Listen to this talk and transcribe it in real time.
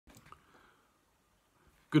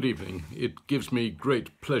Good evening. It gives me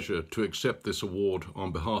great pleasure to accept this award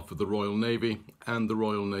on behalf of the Royal Navy and the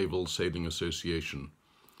Royal Naval Sailing Association.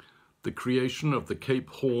 The creation of the Cape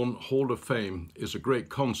Horn Hall of Fame is a great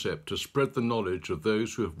concept to spread the knowledge of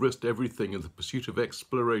those who have risked everything in the pursuit of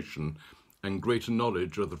exploration and greater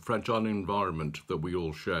knowledge of the fragile environment that we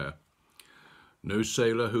all share. No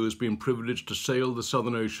sailor who has been privileged to sail the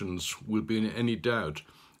Southern Oceans will be in any doubt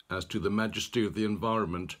as to the majesty of the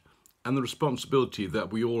environment and the responsibility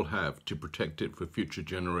that we all have to protect it for future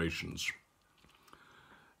generations.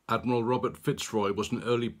 Admiral Robert Fitzroy was an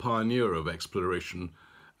early pioneer of exploration,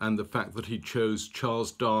 and the fact that he chose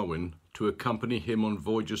Charles Darwin to accompany him on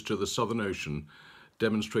voyages to the Southern Ocean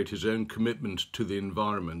demonstrate his own commitment to the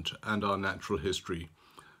environment and our natural history,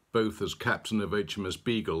 both as captain of HMS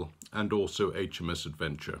Beagle and also HMS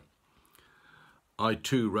Adventure. I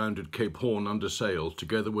too rounded Cape Horn under sail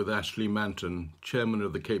together with Ashley Manton, chairman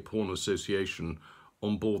of the Cape Horn Association,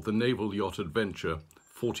 on board the naval yacht Adventure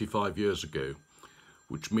 45 years ago,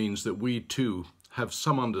 which means that we too have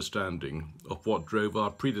some understanding of what drove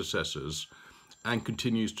our predecessors and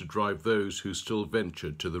continues to drive those who still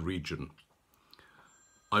venture to the region.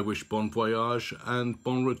 I wish bon voyage and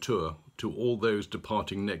bon retour to all those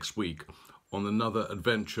departing next week on another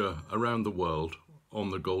adventure around the world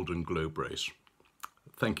on the Golden Globe Race.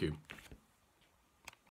 Thank you.